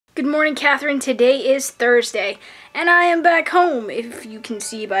Good morning, Catherine. Today is Thursday, and I am back home, if you can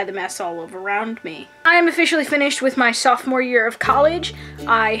see by the mess all over around me. I am officially finished with my sophomore year of college.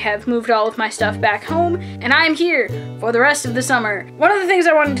 I have moved all of my stuff back home, and I am here for the rest of the summer. One of the things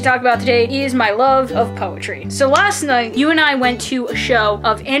I wanted to talk about today is my love of poetry. So last night, you and I went to a show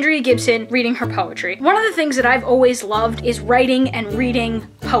of Andrea Gibson reading her poetry. One of the things that I've always loved is writing and reading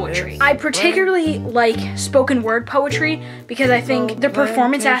poetry. I particularly like spoken word poetry because I think the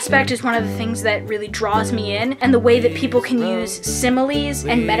performance aspect is one of the things that really draws me in, and the way that people can use similes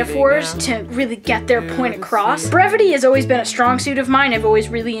and metaphors to really get their point across. Brevity has always been a strong suit of mine. I've always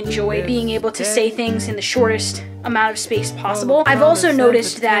really enjoyed being able to say things in the shortest amount of space possible. I've also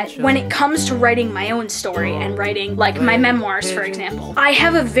noticed that when it comes to writing my own story and writing like my memoirs, for example, I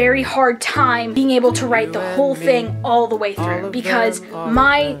have a very hard time being able to write the whole thing all the way through because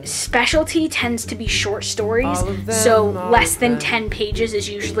my specialty tends to be short stories, so less than 10 pages is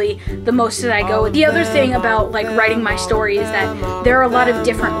usually the most that I go. The other thing about like writing my story is that there are a lot of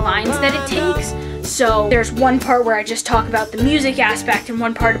different lines that it takes. So there's one part where I just talk about the music aspect and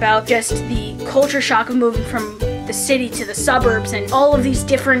one part about just the culture shock of moving from the city to the suburbs and all of these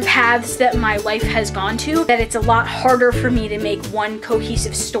different paths that my life has gone to, that it's a lot harder for me to make one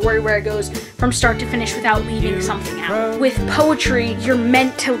cohesive story where it goes from start to finish without leaving something out. With poetry, you're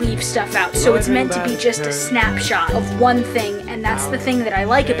meant to leave stuff out, so it's meant to be just a snapshot of one thing, and that's the thing that I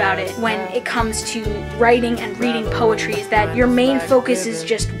like about it when it comes to writing and reading poetry, is that your main focus is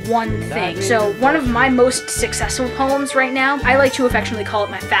just one thing. So one of my most successful poems right now, I like to affectionately call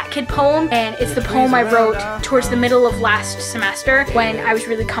it my fat kid poem, and it's the poem I wrote towards the middle of last semester when I was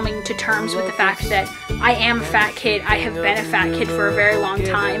really coming to terms with the fact that I am a fat kid. I have been a fat kid for a very long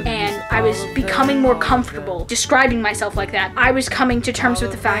time, and I was becoming more comfortable describing myself like that. I was coming to terms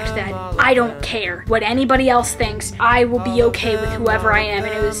with the fact that I don't care what anybody else thinks. I will be okay with whoever I am.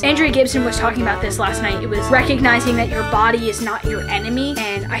 And it was Andrea Gibson was talking about this last night. It was recognizing that your body is not your enemy,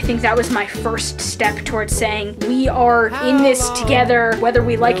 and I think that was my first step towards saying we are in this together whether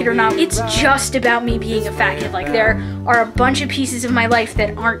we like it or not. It's just about me being a fat kid. Like, there are a bunch of pieces of my life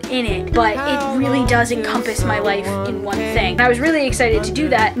that aren't in it, but it really does encompass my life in one thing. And I was really excited to do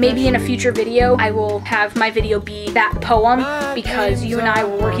that. Maybe in a future video, I will have my video be that poem, because you and I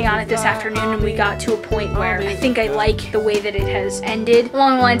were working on it this afternoon and we got to a point where I think I like the way that it has ended.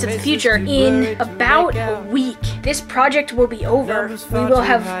 Along the lines of the future, in about a week, this project will be over. We will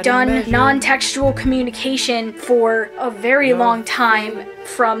have done non-textual communication for a very long time,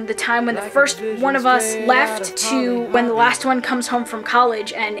 from the time when the first one of us left to when the last one comes home from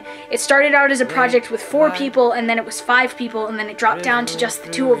college. And it started out as a project with 4 people, and then it was 5 people, and then it dropped down to just the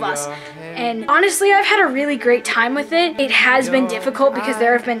 2 of us. And honestly, I've had a really great time with it. It has been difficult because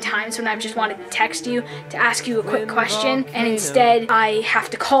there have been times when I've just wanted to text you to ask you a quick question, and instead I have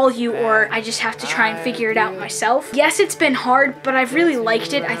to call you, or I just have to try and figure it out myself. Yes, it's been hard, but I've really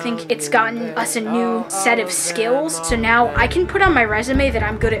liked it. I think it's gotten us a new set of skills. So now I can put on my resume that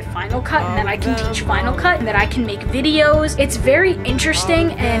I'm good at Final Cut, and that I can teach Final Cut, and that I can make videos. It's very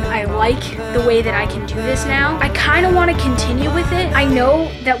interesting, and I like the way that I can do this now. I kind of want to continue with it. I know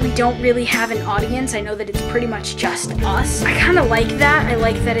that we don't really have an audience. I know that it's pretty much just us. I kind of like that. I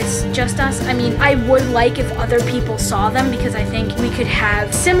like that it's just us. I mean, I would like if other people saw them, because I think we could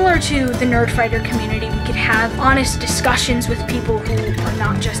have, similar to the Nerdfighter community, we could have honest discussions with people who are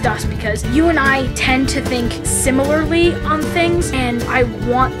not just us, because you and I tend to think similarly on things, and I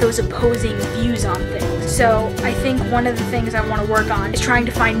want those opposing views on things. So I think one of the things I want to work on is trying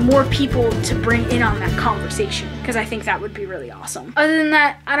to find more people to bring in on that conversation, because I think that would be really awesome. Other than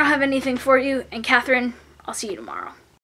that, I don't have anything for you, and Catherine, I'll see you tomorrow.